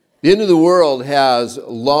The end of the world has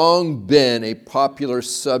long been a popular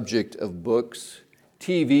subject of books,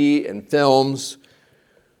 TV, and films.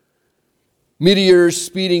 Meteors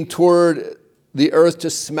speeding toward the earth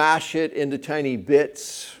to smash it into tiny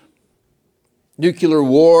bits. Nuclear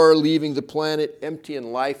war leaving the planet empty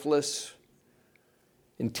and lifeless.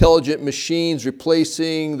 Intelligent machines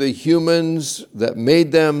replacing the humans that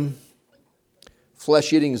made them.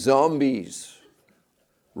 Flesh-eating zombies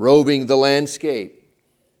roving the landscape.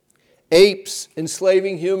 Apes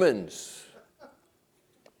enslaving humans.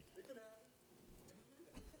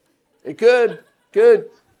 It could. If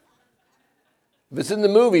it's in the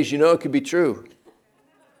movies, it could be true.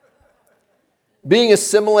 Being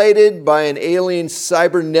assimilated by an alien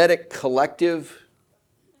cybernetic collective.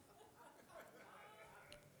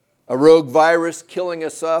 A rogue virus killing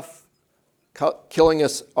us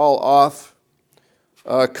all off.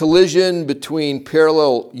 A collision between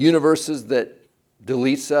parallel universes that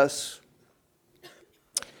deletes us.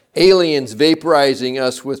 Aliens vaporizing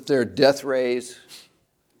us with their death rays.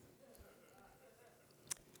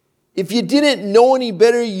 If you didn't know any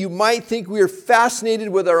better, you might think we are fascinated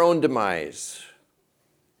with our own demise.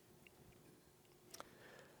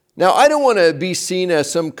 Now, I don't want to be seen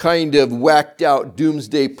as some kind of whacked out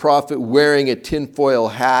doomsday prophet wearing a tinfoil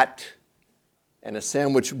hat and a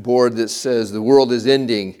sandwich board that says the world is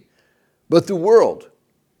ending. But the world,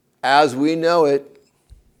 as we know it,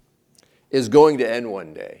 is going to end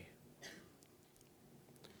one day.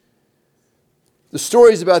 The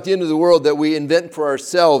stories about the end of the world that we invent for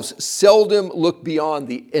ourselves seldom look beyond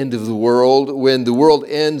the end of the world. When the world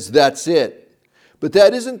ends, that's it. But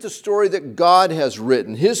that isn't the story that God has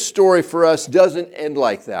written. His story for us doesn't end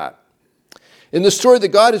like that. In the story that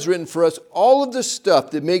God has written for us, all of the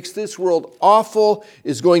stuff that makes this world awful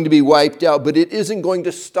is going to be wiped out, but it isn't going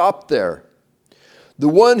to stop there. The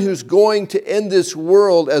one who's going to end this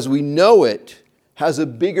world as we know it has a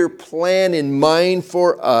bigger plan in mind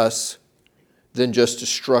for us than just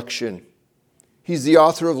destruction. He's the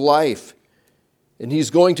author of life, and He's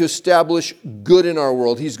going to establish good in our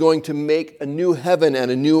world. He's going to make a new heaven and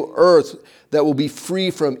a new earth that will be free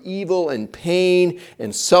from evil and pain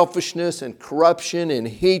and selfishness and corruption and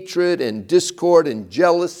hatred and discord and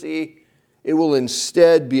jealousy. It will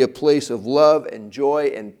instead be a place of love and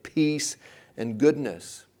joy and peace and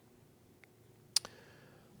goodness.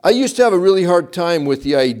 I used to have a really hard time with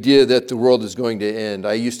the idea that the world is going to end.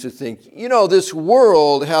 I used to think, this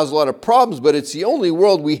world has a lot of problems, but it's the only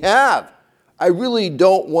world we have. I really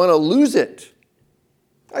don't want to lose it.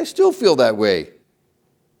 I still feel that way.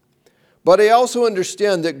 But I also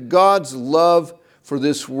understand that God's love for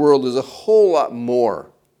this world is a whole lot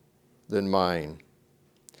more than mine.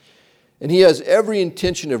 And He has every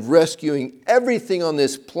intention of rescuing everything on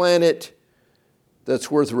this planet that's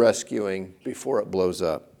worth rescuing before it blows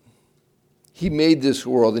up. He made this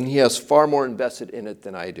world, and He has far more invested in it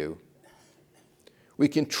than I do. We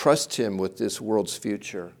can trust Him with this world's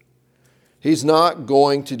future. He's not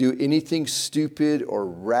going to do anything stupid or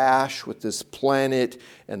rash with this planet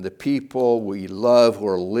and the people we love who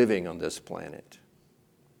are living on this planet.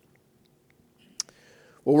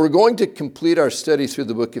 Well, we're going to complete our study through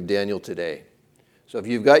the book of Daniel today. So if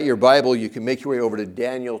you've got your Bible, you can make your way over to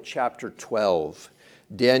Daniel chapter 12.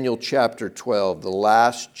 Daniel chapter 12, the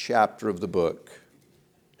last chapter of the book.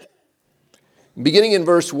 Beginning in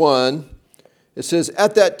verse 1, it says,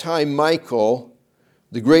 "At that time Michael,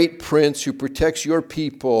 the great prince who protects your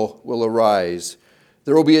people, will arise.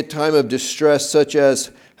 There will be a time of distress such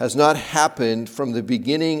as has not happened from the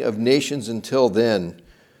beginning of nations until then.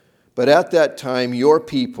 But at that time your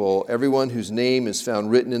people, everyone whose name is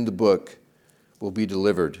found written in the book, will be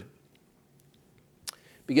delivered."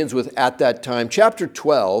 Begins with "at that time." Chapter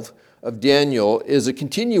 12 of Daniel is a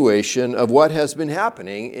continuation of what has been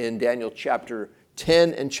happening in Daniel chapter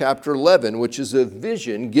 10 and chapter 11, which is a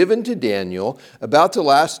vision given to Daniel about the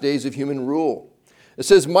last days of human rule. It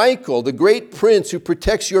says, "Michael, the great prince who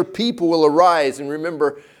protects your people, will arise." And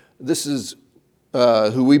remember, this is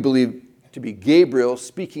who we believe to be Gabriel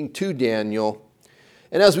speaking to Daniel.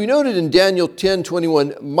 And as we noted in Daniel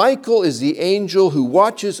 10:21, Michael is the angel who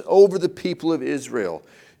watches over the people of Israel.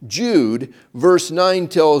 Jude, verse 9,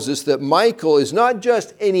 tells us that Michael is not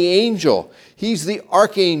just any angel. He's the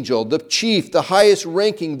archangel, the chief, the highest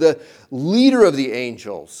ranking, the leader of the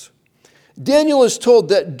angels. Daniel is told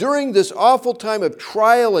that during this awful time of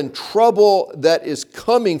trial and trouble that is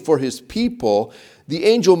coming for his people, the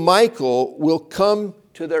angel Michael will come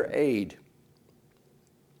to their aid.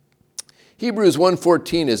 Hebrews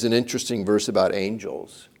 1:14 is an interesting verse about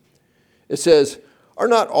angels. It says, "Are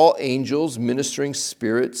not all angels ministering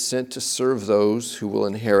spirits sent to serve those who will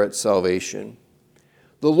inherit salvation?"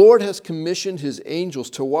 The Lord has commissioned his angels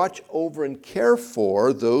to watch over and care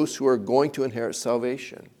for those who are going to inherit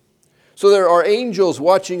salvation. So there are angels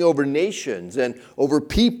watching over nations and over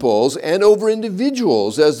peoples and over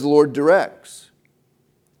individuals as the Lord directs.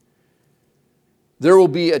 There will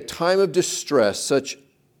be a time of distress such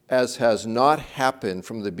as has not happened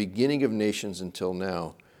from the beginning of nations until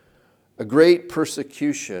now. A great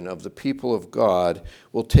persecution of the people of God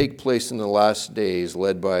will take place in the last days,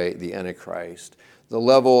 led by the Antichrist. The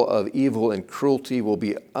level of evil and cruelty will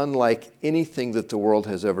be unlike anything that the world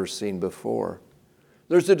has ever seen before.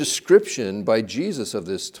 There's a description by Jesus of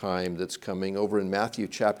this time that's coming over in Matthew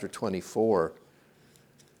chapter 24.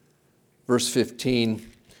 Verse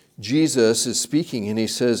 15, Jesus is speaking and he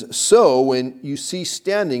says, "So when you see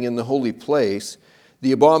standing in the holy place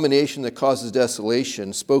the abomination that causes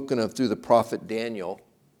desolation, spoken of through the prophet Daniel,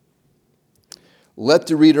 let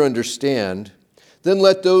the reader understand. Then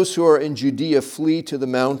let those who are in Judea flee to the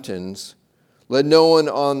mountains. Let no one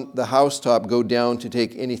on the housetop go down to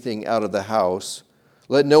take anything out of the house.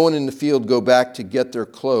 Let no one in the field go back to get their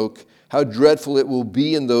cloak. How dreadful it will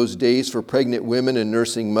be in those days for pregnant women and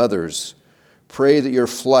nursing mothers. Pray that your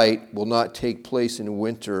flight will not take place in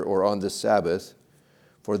winter or on the Sabbath,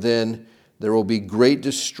 for then there will be great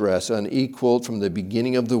distress, unequaled from the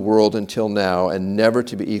beginning of the world until now, and never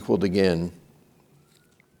to be equaled again.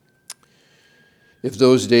 If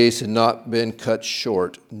those days had not been cut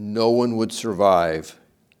short, no one would survive.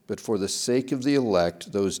 But for the sake of the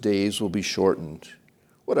elect, those days will be shortened."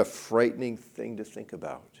 What a frightening thing to think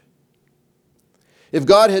about. If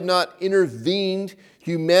God had not intervened,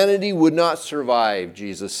 humanity would not survive,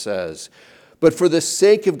 Jesus says. But for the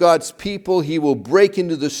sake of God's people, he will break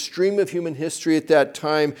into the stream of human history at that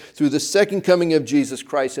time through the second coming of Jesus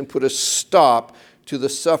Christ and put a stop to the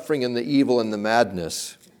suffering and the evil and the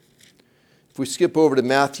madness. If we skip over to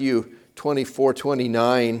Matthew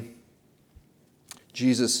 24:29,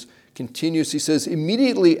 Jesus continues. He says,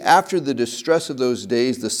 "Immediately after the distress of those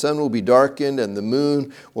days, the sun will be darkened and the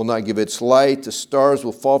moon will not give its light. The stars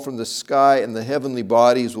will fall from the sky and the heavenly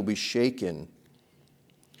bodies will be shaken.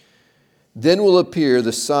 Then will appear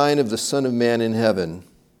the sign of the Son of Man in heaven,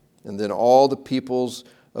 and then all the peoples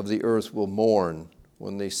of the earth will mourn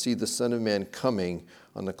when they see the Son of Man coming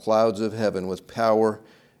on the clouds of heaven with power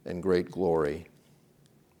and great glory."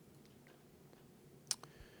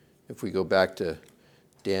 If we go back to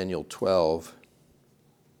Daniel 12,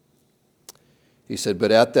 he said,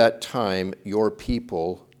 "But at that time your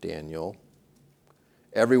people, Daniel,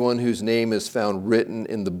 everyone whose name is found written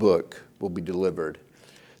in the book, will be delivered."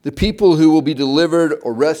 The people who will be delivered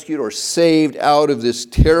or rescued or saved out of this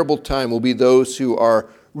terrible time will be those who are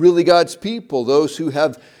really God's people, those who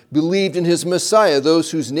have believed in his Messiah, those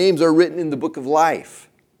whose names are written in the book of life.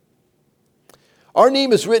 Our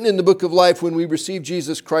name is written in the book of life when we receive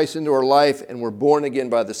Jesus Christ into our life and we're born again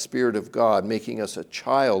by the Spirit of God, making us a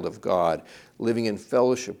child of God, living in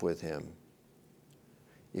fellowship with him.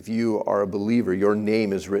 If you are a believer, your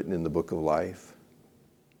name is written in the book of life,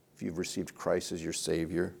 if you've received Christ as your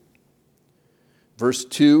Savior. Verse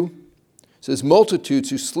 2 says, "Multitudes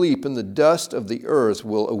who sleep in the dust of the earth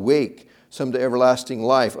will awake, some to everlasting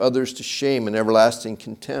life, others to shame and everlasting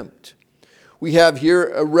contempt." We have here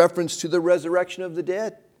a reference to the resurrection of the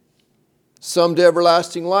dead. Some to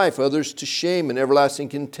everlasting life, others to shame and everlasting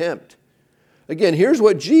contempt. Again, here's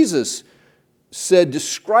what Jesus said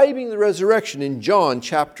describing the resurrection in John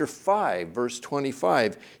chapter 5, verse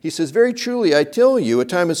 25. He says, "Very truly, I tell you, a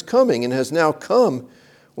time is coming and has now come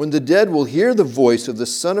when the dead will hear the voice of the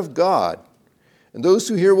Son of God, and those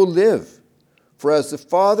who hear will live. For as the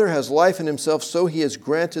Father has life in himself, so he has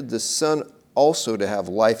granted the Son also to have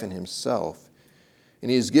life in himself. And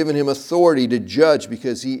he has given him authority to judge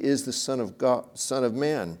because he is the Son of God, Son of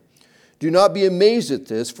Man. Do not be amazed at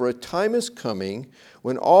this, for a time is coming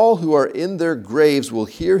when all who are in their graves will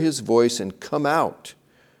hear his voice and come out.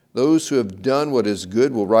 Those who have done what is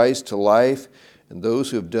good will rise to life, and those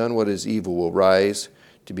who have done what is evil will rise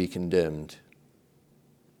to be condemned."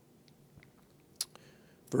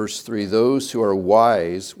 Verse 3, "Those who are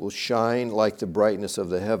wise will shine like the brightness of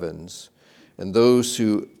the heavens, and those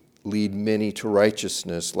who lead many to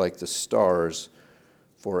righteousness like the stars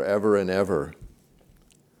forever and ever."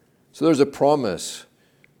 So there's a promise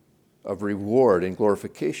of reward and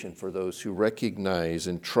glorification for those who recognize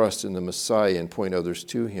and trust in the Messiah and point others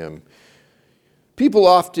to him. People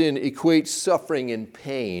often equate suffering and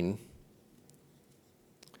pain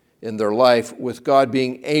in their life with God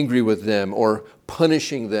being angry with them or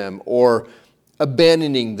punishing them or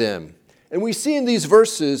abandoning them. And we see in these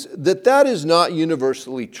verses that that is not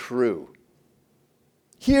universally true.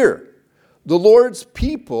 Here, The Lord's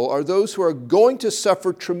people are those who are going to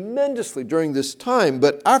suffer tremendously during this time,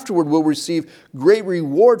 but afterward will receive great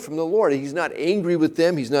reward from the Lord. He's not angry with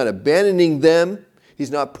them. He's not abandoning them. He's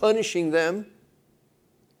not punishing them.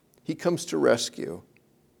 He comes to rescue.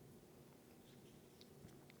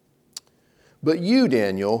 But you,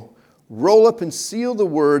 Daniel, roll up and seal the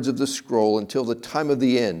words of the scroll until the time of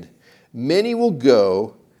the end. Many will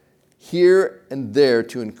go here and there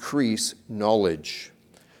to increase knowledge.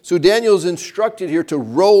 So Daniel is instructed here to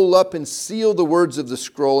roll up and seal the words of the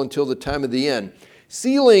scroll until the time of the end.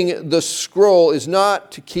 Sealing the scroll is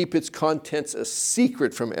not to keep its contents a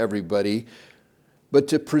secret from everybody, but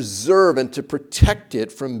to preserve and to protect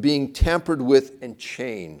it from being tampered with and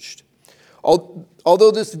changed. Although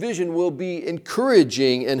this vision will be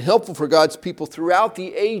encouraging and helpful for God's people throughout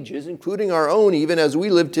the ages, including our own, even as we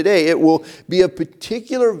live today, it will be of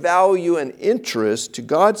particular value and interest to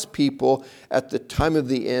God's people at the time of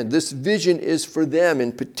the end. This vision is for them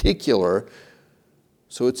in particular,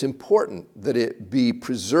 so it's important that it be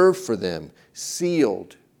preserved for them,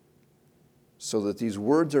 sealed, so that these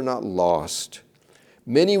words are not lost.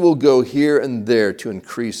 Many will go here and there to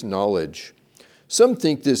increase knowledge. Some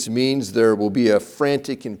think this means there will be a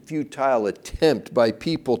frantic and futile attempt by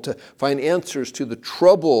people to find answers to the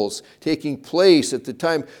troubles taking place at the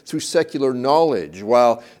time through secular knowledge,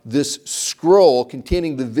 while this scroll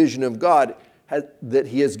containing the vision of God that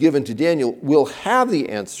he has given to Daniel will have the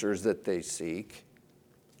answers that they seek.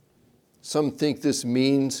 Some think this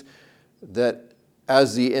means that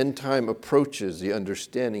as the end time approaches, the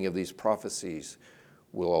understanding of these prophecies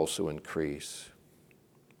will also increase.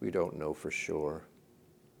 We don't know for sure.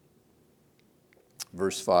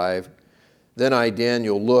 Verse 5, Then I,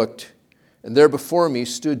 Daniel, looked, and there before me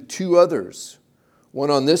stood two others, one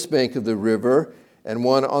on this bank of the river and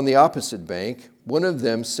one on the opposite bank. One of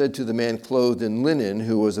them said to the man clothed in linen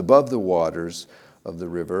who was above the waters of the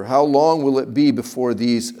river, How long will it be before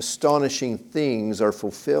these astonishing things are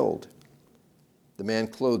fulfilled? The man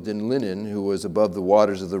clothed in linen who was above the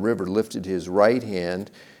waters of the river lifted his right hand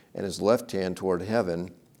and his left hand toward heaven,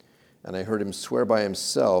 and I heard him swear by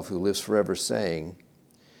himself, who lives forever, saying,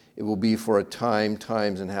 It will be for a time,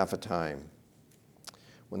 times, and half a time,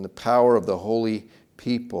 when the power of the holy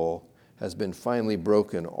people has been finally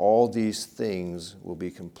broken. All these things will be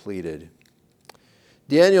completed.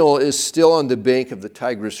 Daniel is still on the bank of the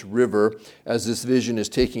Tigris River as this vision is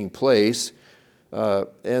taking place.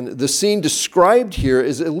 And the scene described here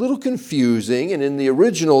is a little confusing, and in the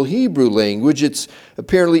original Hebrew language, it's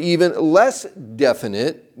apparently even less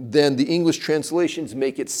definite than the English translations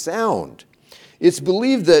make it sound. It's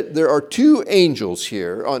believed that there are two angels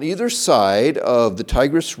here on either side of the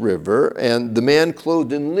Tigris River, and the man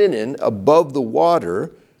clothed in linen above the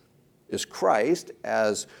water is Christ,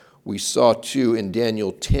 as we saw too in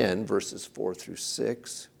Daniel 10, verses 4 through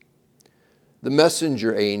 6. The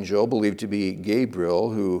messenger angel, believed to be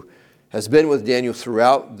Gabriel, who has been with Daniel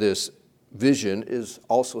throughout this vision, is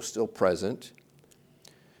also still present.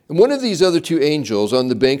 And one of these other two angels on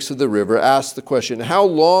the banks of the river asked the question, How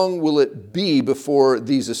long will it be before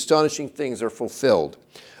these astonishing things are fulfilled?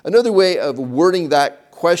 Another way of wording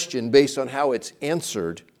that question based on how it's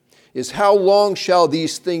answered is, How long shall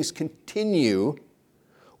these things continue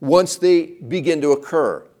once they begin to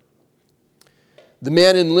occur? The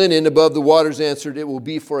man in linen above the waters answered, It will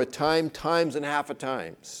be for a time, times, and half a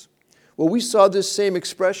times. Well, we saw this same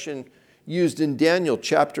expression used in Daniel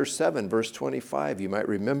chapter 7, verse 25. You might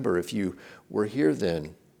remember if you were here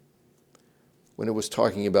then, when it was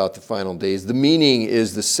talking about the final days. The meaning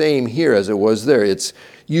is the same here as it was there. It's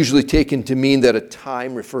usually taken to mean that a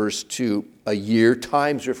time refers to a year,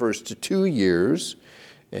 times refers to 2 years,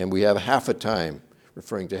 and we have half a time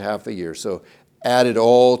referring to half a year. So added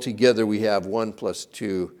all together, we have 1 plus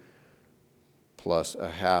 2 plus a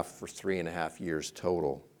half for 3.5 years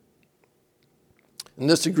total. And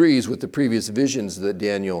this agrees with the previous visions that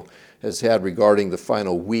Daniel has had regarding the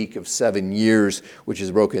final week of 7 years, which is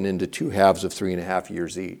broken into 2 halves of 3.5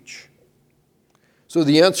 years each. So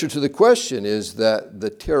the answer to the question is that the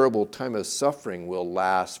terrible time of suffering will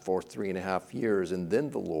last for 3.5 years, and then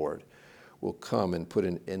the Lord will come and put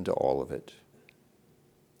an end to all of it.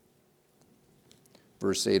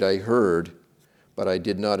 Verse 8, I heard, but I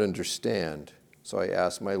did not understand. So I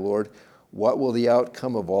asked my Lord, What will the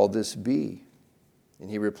outcome of all this be? And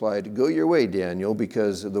he replied, Go your way, Daniel,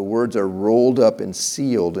 because the words are rolled up and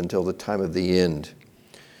sealed until the time of the end.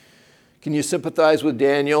 Can you sympathize with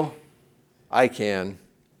Daniel? I can.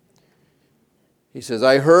 He says,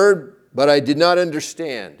 I heard, but I did not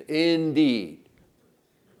understand. Indeed.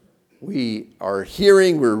 We are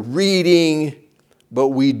hearing, we're reading, but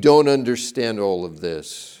we don't understand all of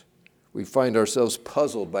this. We find ourselves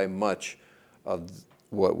puzzled by much of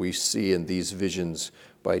what we see in these visions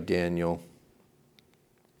by Daniel.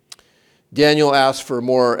 Daniel asks for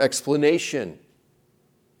more explanation,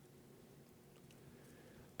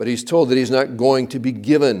 but he's told that he's not going to be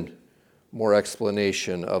given more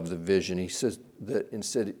explanation of the vision. He says that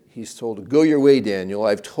instead he's told, "Go your way, Daniel.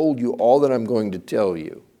 I've told you all that I'm going to tell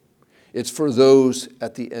you. It's for those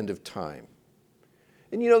at the end of time."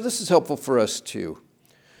 And this is helpful for us too.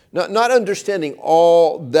 Not understanding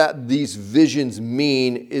all that these visions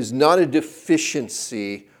mean is not a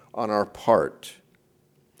deficiency on our part.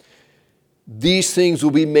 These things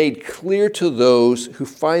will be made clear to those who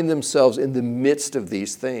find themselves in the midst of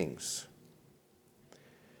these things.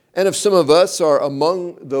 And if some of us are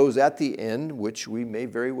among those at the end, which we may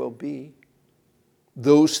very well be,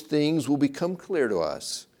 those things will become clear to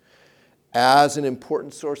us as an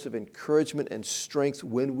important source of encouragement and strength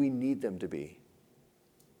when we need them to be.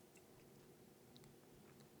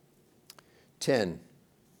 10.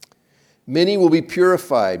 Many will be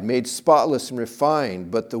purified, made spotless and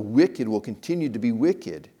refined, but the wicked will continue to be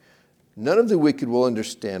wicked. None of the wicked will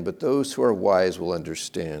understand, but those who are wise will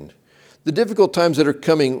understand. The difficult times that are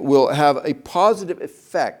coming will have a positive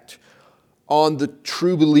effect on the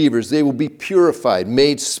true believers. They will be purified,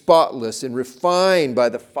 made spotless, and refined by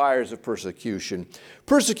the fires of persecution.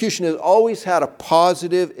 Persecution has always had a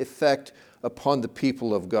positive effect upon the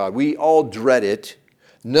people of God. We all dread it.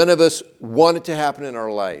 None of us want it to happen in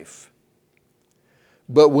our life.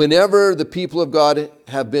 But whenever the people of God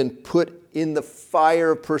have been put in the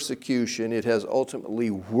fire of persecution, it has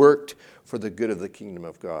ultimately worked for the good of the kingdom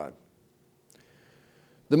of God.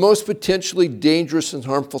 The most potentially dangerous and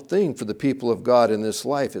harmful thing for the people of God in this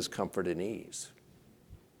life is comfort and ease.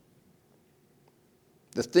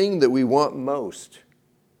 The thing that we want most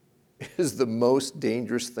is the most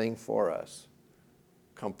dangerous thing for us.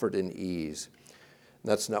 Comfort and ease.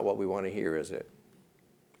 And that's not what we want to hear, is it?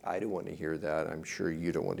 I don't want to hear that. I'm sure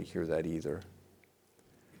you don't want to hear that either.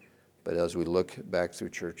 But as we look back through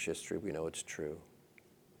church history, we know it's true.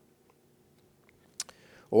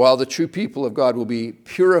 While the true people of God will be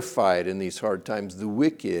purified in these hard times, the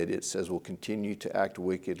wicked, it says, will continue to act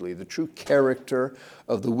wickedly. The true character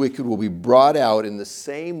of the wicked will be brought out in the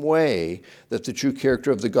same way that the true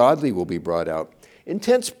character of the godly will be brought out.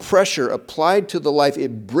 Intense pressure applied to the life,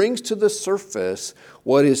 it brings to the surface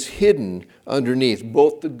what is hidden underneath,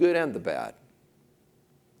 both the good and the bad.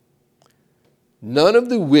 None of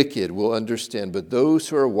the wicked will understand, but those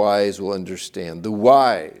who are wise will understand. The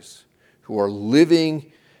wise who are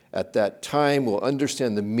living at that time will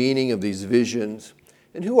understand the meaning of these visions.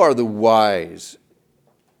 And who are the wise?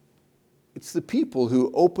 It's the people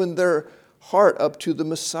who open their heart up to the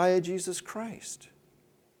Messiah, Jesus Christ.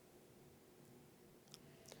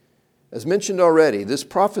 As mentioned already, this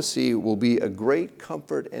prophecy will be a great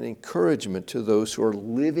comfort and encouragement to those who are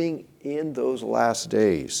living in those last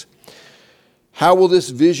days. How will this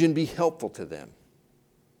vision be helpful to them?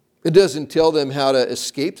 It doesn't tell them how to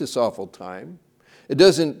escape this awful time. It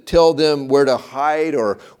doesn't tell them where to hide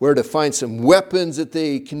or where to find some weapons that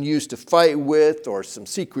they can use to fight with or some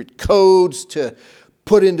secret codes to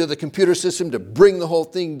put into the computer system to bring the whole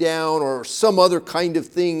thing down or some other kind of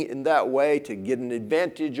thing in that way to get an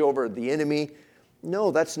advantage over the enemy. No,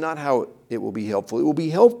 that's not how it will be helpful. It will be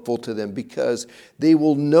helpful to them because they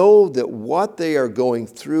will know that what they are going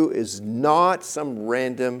through is not some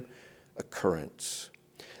random occurrence.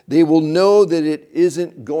 They will know that it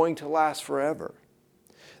isn't going to last forever.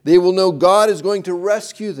 They will know God is going to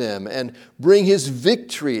rescue them and bring His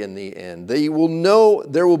victory in the end. They will know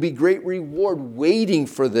there will be great reward waiting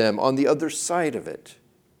for them on the other side of it.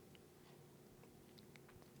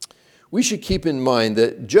 We should keep in mind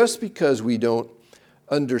that just because we don't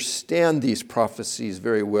understand these prophecies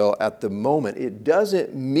very well at the moment, it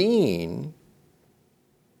doesn't mean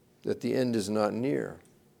that the end is not near.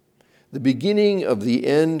 The beginning of the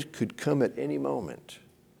end could come at any moment.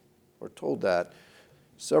 We're told that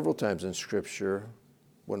several times in Scripture.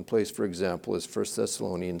 One place, for example, is 1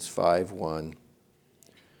 Thessalonians 5:1. It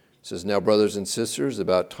says, "Now, brothers and sisters,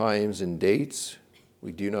 about times and dates,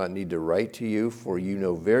 we do not need to write to you, for you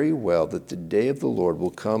know very well that the day of the Lord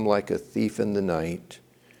will come like a thief in the night.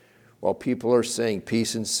 While people are saying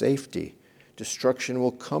peace and safety, destruction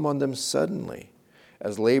will come on them suddenly,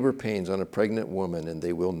 as labor pains on a pregnant woman, and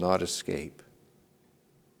they will not escape."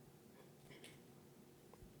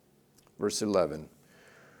 Verse 11.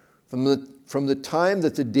 From the time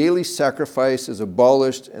that the daily sacrifice is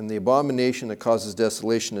abolished and the abomination that causes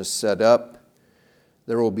desolation is set up,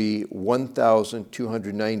 there will be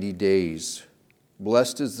 1,290 days.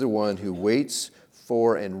 Blessed is the one who waits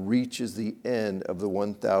for and reaches the end of the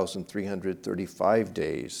 1,335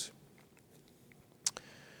 days.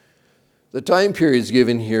 The time periods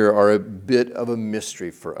given here are a bit of a mystery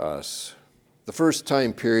for us. The first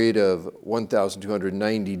time period of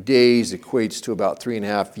 1,290 days equates to about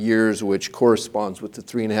 3.5 years, which corresponds with the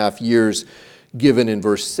 3.5 years given in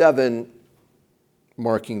verse 7,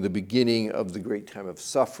 marking the beginning of the great time of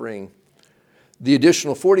suffering. The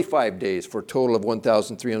additional 45 days for a total of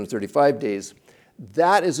 1,335 days,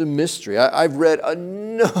 that is a mystery. I've read a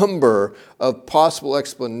number of possible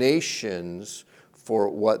explanations for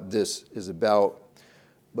what this is about,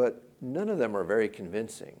 but none of them are very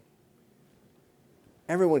convincing.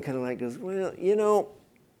 Everyone kind of goes, well,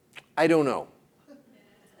 I don't know.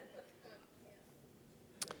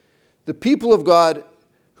 The people of God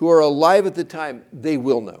who are alive at the time, they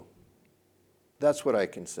will know. That's what I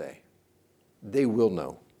can say. They will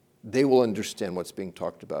know. They will understand what's being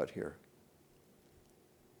talked about here.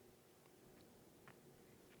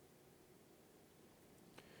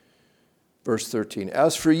 Verse 13,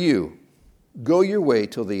 as for you, go your way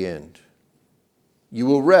till the end. You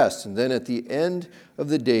will rest, and then at the end of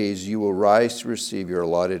the days you will rise to receive your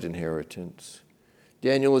allotted inheritance.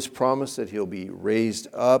 Daniel is promised that he'll be raised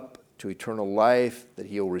up to eternal life, that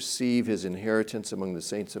he'll receive his inheritance among the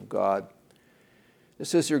saints of God. It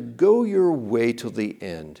says here, go your way till the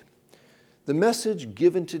end. The message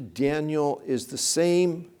given to Daniel is the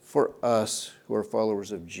same for us who are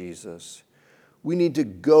followers of Jesus. We need to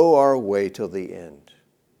go our way till the end.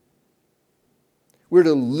 We're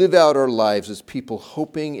to live out our lives as people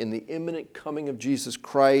hoping in the imminent coming of Jesus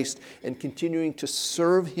Christ and continuing to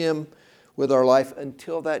serve him with our life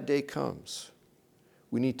until that day comes.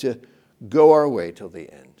 We need to go our way till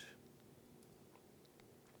the end.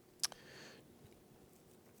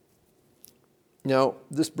 Now,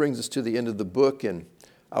 this brings us to the end of the book, and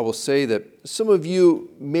I will say that some of you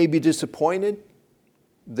may be disappointed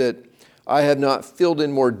that I have not filled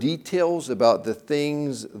in more details about the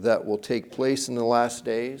things that will take place in the last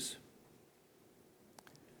days.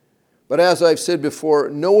 But as I've said before,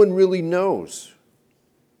 no one really knows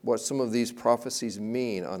what some of these prophecies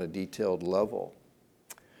mean on a detailed level.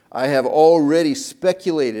 I have already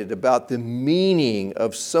speculated about the meaning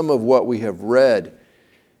of some of what we have read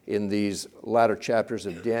in these latter chapters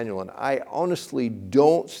of Daniel, and I honestly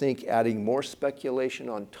don't think adding more speculation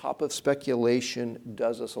on top of speculation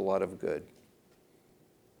does us a lot of good.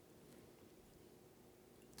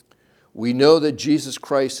 We know that Jesus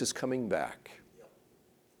Christ is coming back,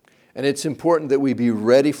 and it's important that we be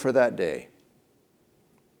ready for that day.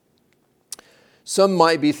 Some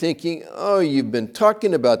might be thinking, oh, you've been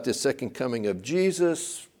talking about the second coming of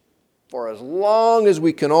Jesus for as long as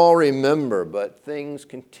we can all remember, but things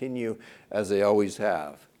continue as they always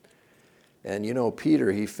have. And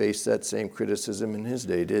Peter, he faced that same criticism in his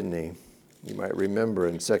day, didn't he? You might remember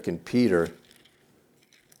in 2 Peter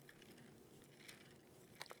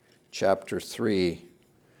chapter 3,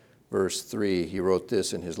 verse 3, he wrote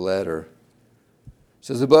this in his letter. It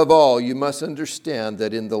says, above all, you must understand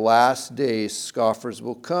that in the last days scoffers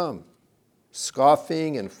will come.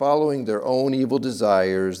 Scoffing and following their own evil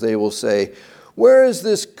desires, they will say, where is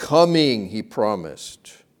this coming he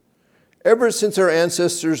promised? Ever since our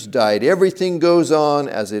ancestors died, everything goes on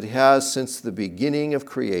as it has since the beginning of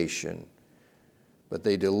creation. But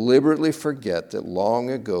they deliberately forget that long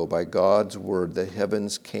ago, by God's word, the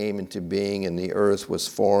heavens came into being and the earth was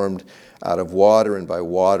formed out of water and by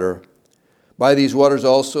water. By these waters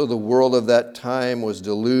also the world of that time was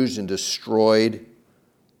deluged and destroyed.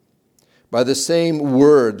 By the same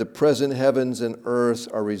word, the present heavens and earth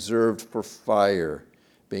are reserved for fire,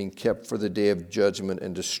 being kept for the day of judgment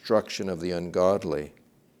and destruction of the ungodly.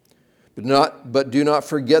 But do not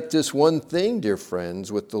forget this one thing, dear friends.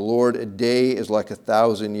 With the Lord, a day is like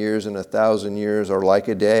 1,000 years, and 1,000 years are like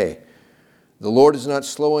a day. The Lord is not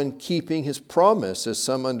slow in keeping his promise, as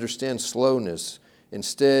some understand slowness.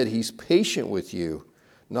 Instead, he's patient with you,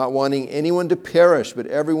 not wanting anyone to perish, but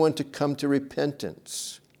everyone to come to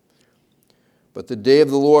repentance. But the day of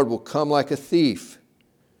the Lord will come like a thief.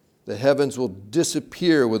 The heavens will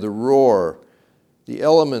disappear with a roar. The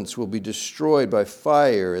elements will be destroyed by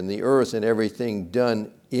fire, and the earth and everything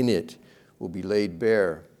done in it will be laid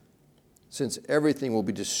bare. Since everything will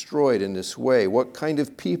be destroyed in this way, what kind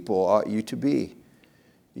of people ought you to be?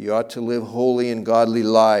 You ought to live holy and godly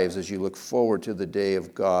lives as you look forward to the day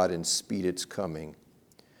of God and speed its coming.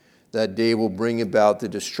 That day will bring about the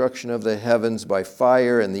destruction of the heavens by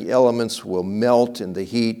fire, and the elements will melt in the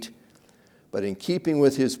heat. But in keeping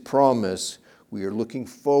with his promise, we are looking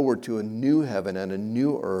forward to a new heaven and a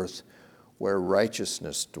new earth where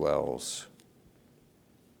righteousness dwells.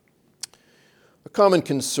 A common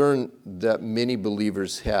concern that many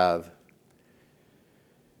believers have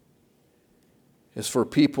is for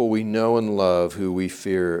people we know and love who we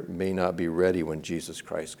fear may not be ready when Jesus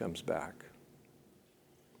Christ comes back.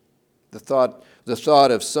 The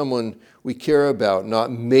thought of someone we care about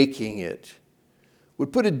not making it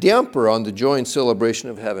would put a damper on the joy and celebration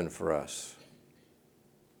of heaven for us.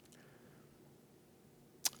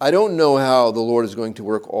 I don't know how the Lord is going to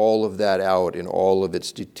work all of that out in all of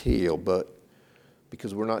its detail, but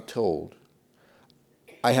because we're not told,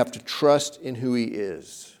 I have to trust in who He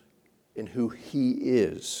is, in who He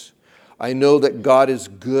is. I know that God is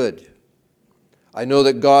good. I know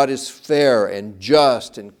that God is fair and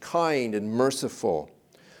just and kind and merciful.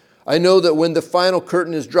 I know that when the final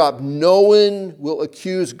curtain is dropped, no one will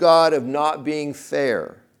accuse God of not being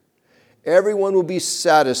fair. Everyone will be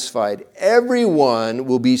satisfied. Everyone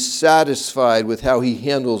will be satisfied with how He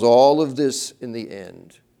handles all of this in the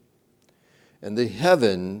end. And the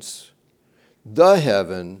heaven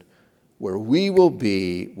where we will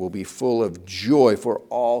be full of joy for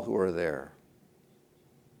all who are there.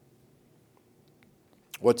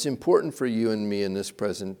 What's important for you and me in this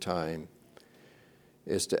present time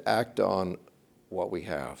is to act on what we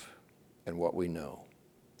have and what we know,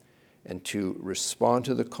 and to respond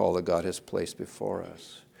to the call that God has placed before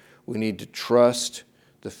us. We need to trust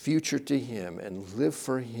the future to Him and live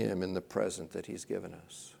for Him in the present that He's given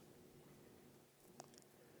us.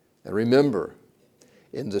 And remember,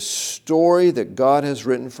 in the story that God has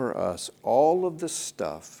written for us, all of the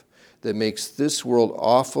stuff that makes this world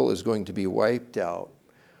awful is going to be wiped out.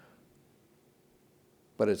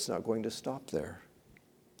 But it's not going to stop there.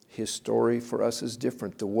 His story for us is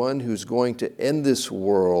different. The one who's going to end this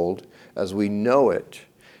world as we know it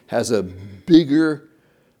has a bigger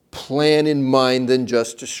plan in mind than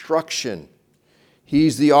just destruction.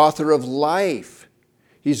 He's the author of life.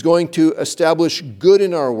 He's going to establish good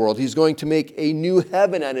in our world. He's going to make a new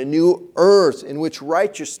heaven and a new earth in which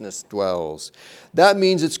righteousness dwells. That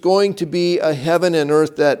means it's going to be a heaven and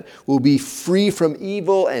earth that will be free from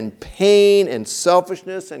evil and pain and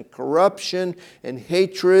selfishness and corruption and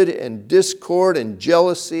hatred and discord and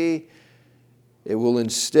jealousy. It will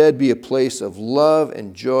instead be a place of love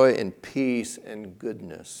and joy and peace and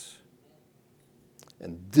goodness.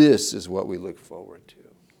 And this is what we look forward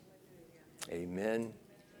to. Amen.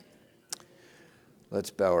 Let's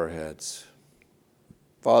bow our heads.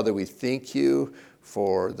 Father, we thank You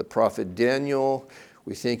for the prophet Daniel.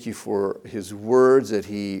 We thank You for his words that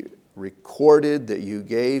he recorded, that You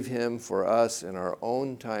gave him for us in our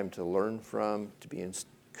own time to learn from, to be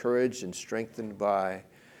encouraged and strengthened by.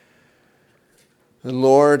 And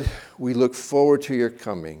Lord, we look forward to Your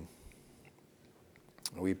coming.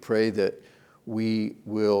 We pray that we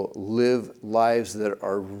will live lives that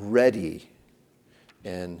are ready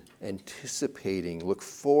and anticipating, look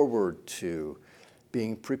forward to,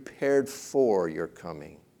 being prepared for Your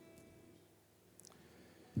coming.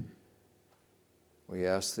 We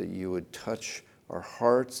ask that You would touch our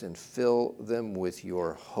hearts and fill them with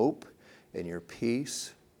Your hope and Your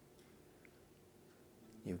peace.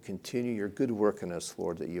 You continue Your good work in us,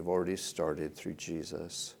 Lord, that You've already started through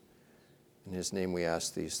Jesus. In His name we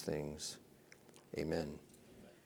ask these things. Amen.